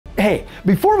Hey,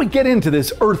 before we get into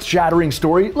this earth-shattering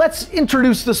story, let's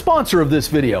introduce the sponsor of this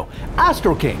video,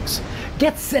 Astro Kings.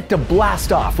 Get set to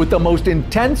blast off with the most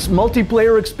intense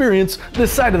multiplayer experience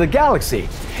this side of the galaxy.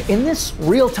 In this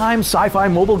real-time sci-fi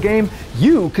mobile game,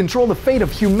 you control the fate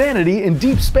of humanity in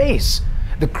deep space.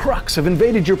 The Crux have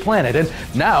invaded your planet, and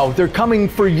now they're coming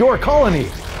for your colony.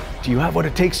 Do you have what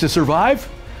it takes to survive?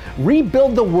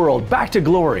 Rebuild the world back to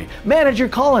glory, manage your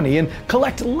colony, and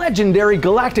collect legendary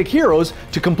galactic heroes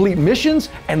to complete missions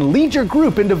and lead your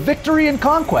group into victory and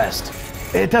conquest.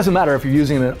 It doesn't matter if you're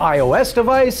using an iOS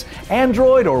device,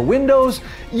 Android, or Windows,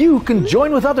 you can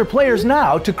join with other players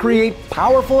now to create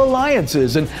powerful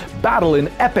alliances and battle in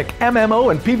epic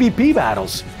MMO and PvP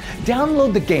battles.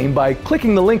 Download the game by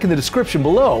clicking the link in the description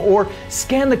below or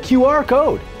scan the QR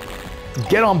code.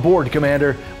 Get on board,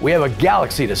 Commander. We have a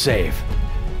galaxy to save.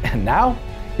 And now,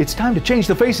 it's time to change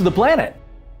the face of the planet.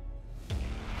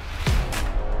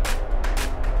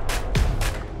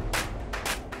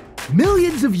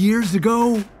 Millions of years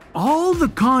ago, all the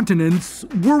continents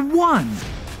were one,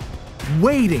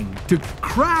 waiting to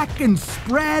crack and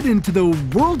spread into the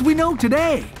world we know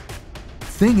today.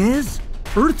 Thing is,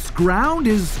 Earth's ground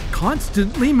is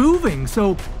constantly moving,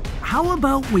 so how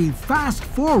about we fast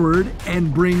forward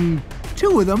and bring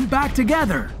two of them back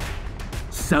together?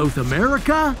 South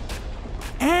America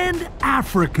and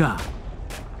Africa.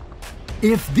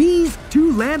 If these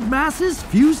two landmasses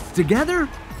fused together,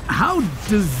 how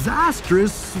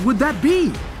disastrous would that be?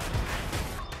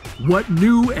 What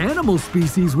new animal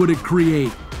species would it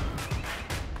create?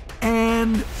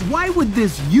 And why would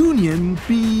this union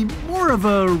be more of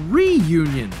a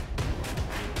reunion?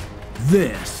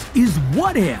 This is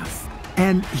What If.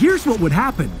 And here's what would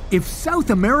happen if South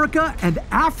America and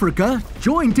Africa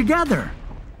joined together.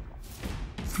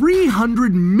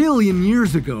 300 million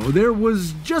years ago, there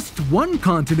was just one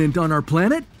continent on our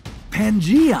planet,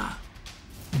 Pangea.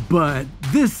 But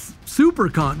this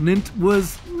supercontinent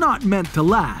was not meant to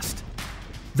last.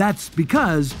 That's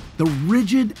because the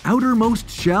rigid outermost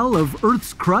shell of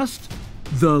Earth's crust,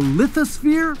 the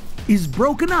lithosphere, is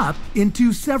broken up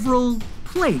into several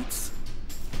plates.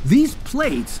 These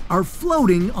plates are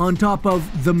floating on top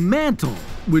of the mantle,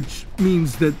 which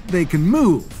means that they can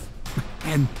move.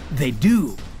 And they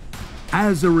do.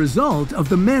 As a result of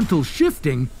the mantle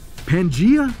shifting,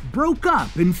 Pangea broke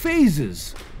up in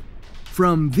phases.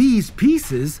 From these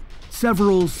pieces,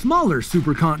 several smaller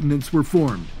supercontinents were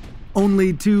formed,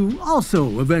 only to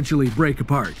also eventually break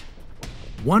apart.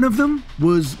 One of them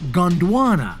was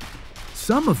Gondwana,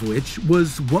 some of which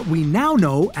was what we now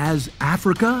know as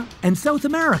Africa and South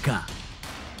America.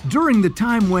 During the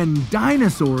time when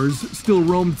dinosaurs still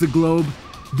roamed the globe,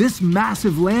 this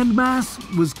massive landmass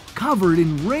was covered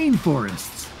in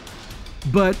rainforests.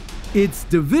 But its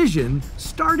division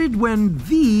started when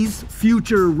these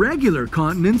future regular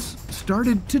continents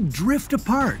started to drift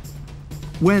apart.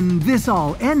 When this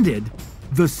all ended,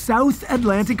 the South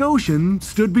Atlantic Ocean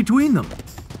stood between them.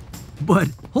 But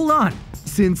hold on,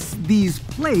 since these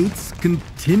plates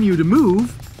continue to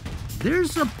move,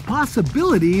 there's a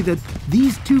possibility that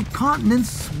these two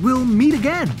continents will meet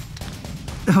again.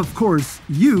 Of course,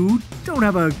 you don't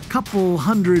have a couple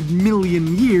 100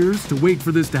 million years to wait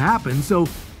for this to happen, so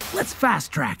let's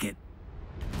fast track it.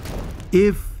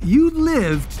 If you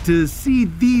lived to see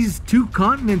these two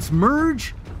continents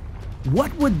merge,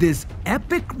 what would this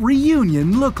epic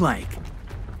reunion look like?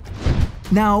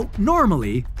 Now,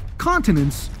 normally,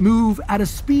 continents move at a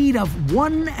speed of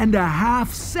 1.5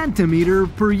 centimeters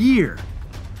per year.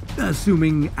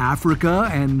 Assuming Africa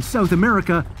and South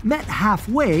America met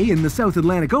halfway in the South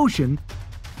Atlantic Ocean,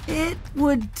 it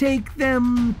would take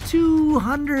them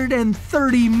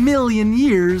 230 million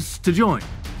years to join.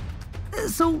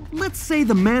 So let's say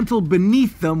the mantle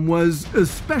beneath them was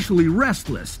especially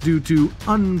restless due to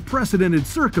unprecedented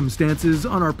circumstances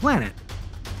on our planet.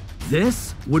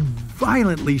 This would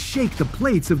violently shake the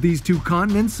plates of these two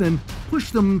continents and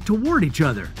push them toward each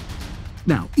other.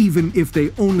 Now, even if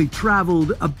they only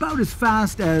traveled about as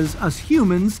fast as us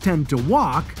humans tend to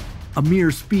walk, a mere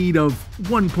speed of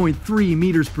 1.3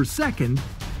 meters per second,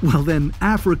 well then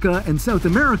Africa and South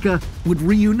America would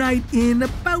reunite in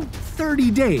about 30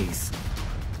 days.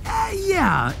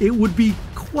 Yeah, it would be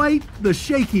quite the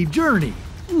shaky journey,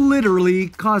 literally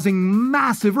causing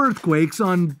massive earthquakes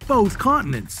on both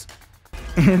continents.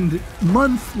 And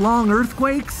month-long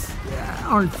earthquakes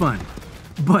aren't fun.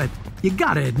 But you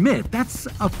gotta admit, that's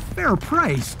a fair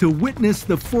price to witness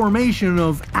the formation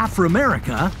of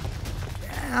Afrimerica.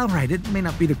 Alright, it may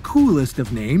not be the coolest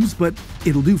of names, but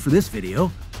it'll do for this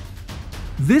video.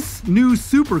 This new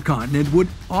supercontinent would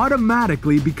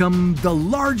automatically become the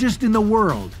largest in the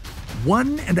world,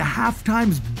 1.5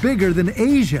 times bigger than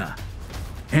Asia.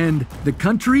 And the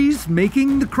countries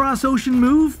making the cross-ocean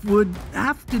move would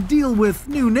have to deal with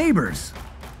new neighbors.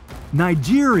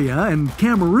 Nigeria and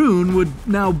Cameroon would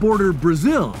now border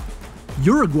Brazil.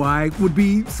 Uruguay would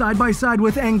be side by side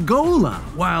with Angola,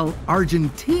 while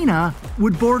Argentina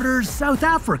would border South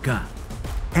Africa.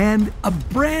 And a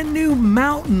brand new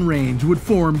mountain range would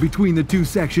form between the two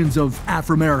sections of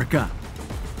Afrimerica.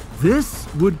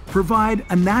 This would provide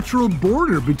a natural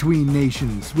border between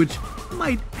nations, which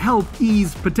might help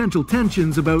ease potential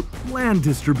tensions about land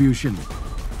distribution.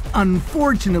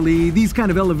 Unfortunately, these kind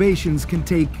of elevations can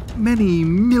take many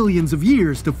millions of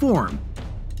years to form.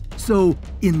 So,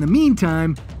 in the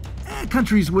meantime,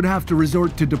 countries would have to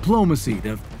resort to diplomacy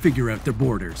to figure out their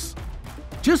borders.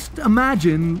 Just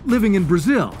imagine living in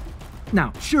Brazil.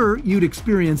 Now, sure, you'd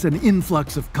experience an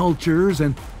influx of cultures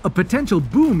and a potential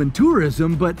boom in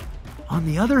tourism, but on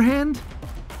the other hand,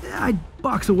 I'd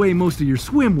box away most of your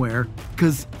swimwear,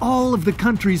 because all of the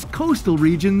country's coastal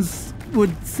regions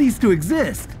would cease to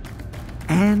exist.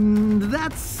 And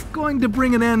that's going to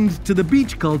bring an end to the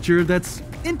beach culture that's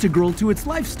integral to its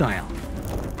lifestyle.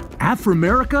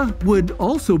 Afrimerica would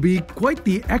also be quite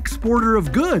the exporter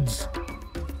of goods.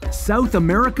 South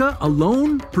America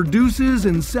alone produces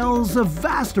and sells a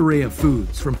vast array of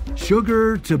foods, from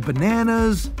sugar to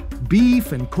bananas,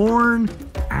 beef and corn.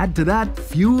 Add to that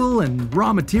fuel and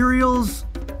raw materials.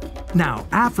 Now,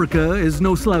 Africa is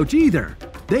no slouch either.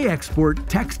 They export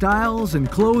textiles and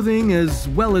clothing, as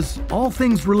well as all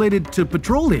things related to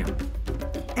petroleum.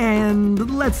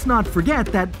 And let's not forget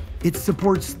that it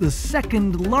supports the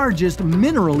second largest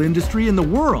mineral industry in the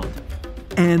world.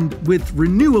 And with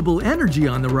renewable energy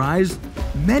on the rise,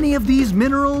 many of these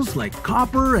minerals, like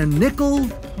copper and nickel,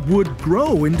 would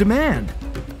grow in demand.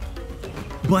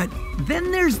 But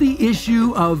then there's the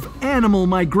issue of animal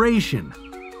migration.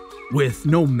 With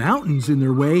no mountains in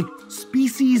their way,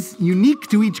 species unique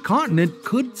to each continent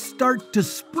could start to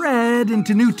spread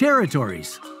into new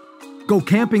territories. Go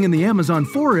camping in the Amazon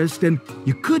forest and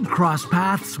you could cross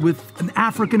paths with an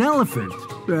African elephant,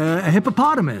 a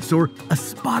hippopotamus, or a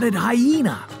spotted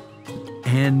hyena.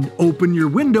 And open your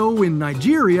window in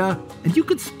Nigeria and you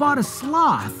could spot a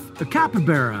sloth, a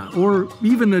capybara, or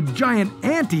even a giant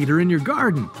anteater in your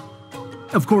garden.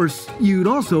 Of course, you'd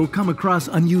also come across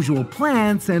unusual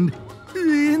plants and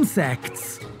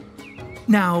insects.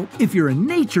 Now, if you're a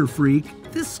nature freak,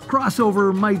 this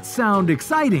crossover might sound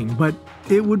exciting, but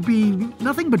it would be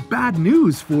nothing but bad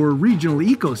news for regional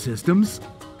ecosystems.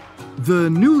 The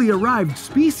newly arrived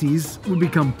species would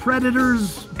become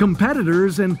predators,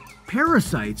 competitors, and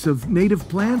parasites of native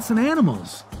plants and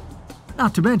animals.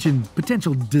 Not to mention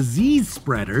potential disease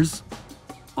spreaders.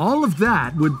 All of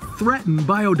that would threaten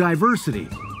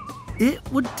biodiversity. It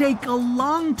would take a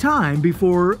long time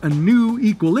before a new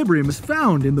equilibrium is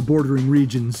found in the bordering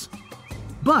regions.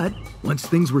 But once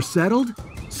things were settled,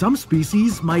 some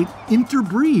species might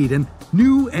interbreed and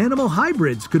new animal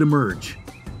hybrids could emerge.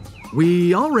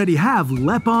 We already have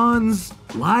lepons,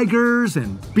 ligers,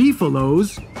 and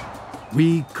beefaloes.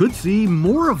 We could see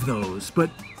more of those, but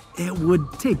it would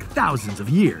take thousands of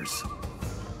years.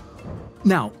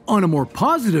 Now, on a more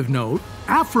positive note,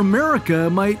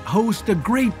 Afrimerica might host a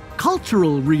great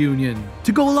cultural reunion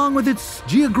to go along with its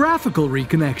geographical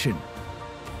reconnection.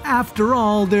 After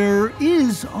all, there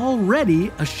is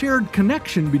already a shared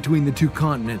connection between the two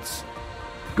continents.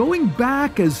 Going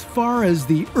back as far as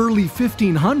the early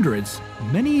 1500s,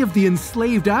 many of the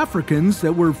enslaved Africans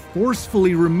that were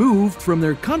forcefully removed from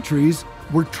their countries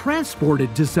were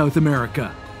transported to South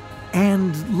America.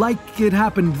 And like it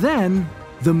happened then,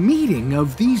 the meeting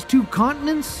of these two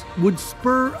continents would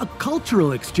spur a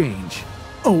cultural exchange.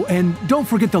 Oh, and don't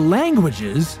forget the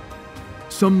languages.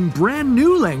 Some brand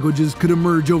new languages could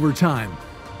emerge over time,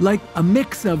 like a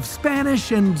mix of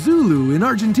Spanish and Zulu in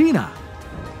Argentina.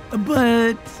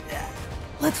 But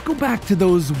let's go back to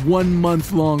those 1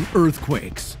 month-long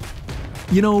earthquakes.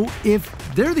 You know,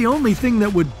 if they're the only thing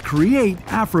that would create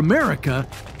Afrimerica,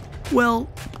 well,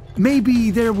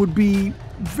 maybe there would be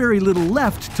very little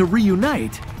left to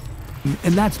reunite.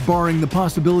 And that's barring the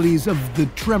possibilities of the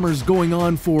tremors going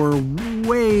on for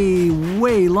way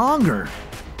longer.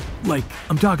 Like,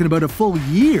 I'm talking about a full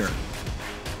year.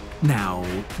 Now,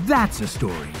 that's a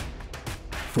story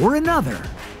for another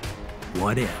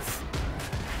What If.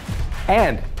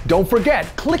 And don't forget,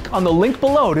 click on the link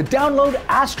below to download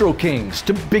Astro Kings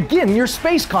to begin your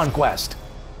space conquest.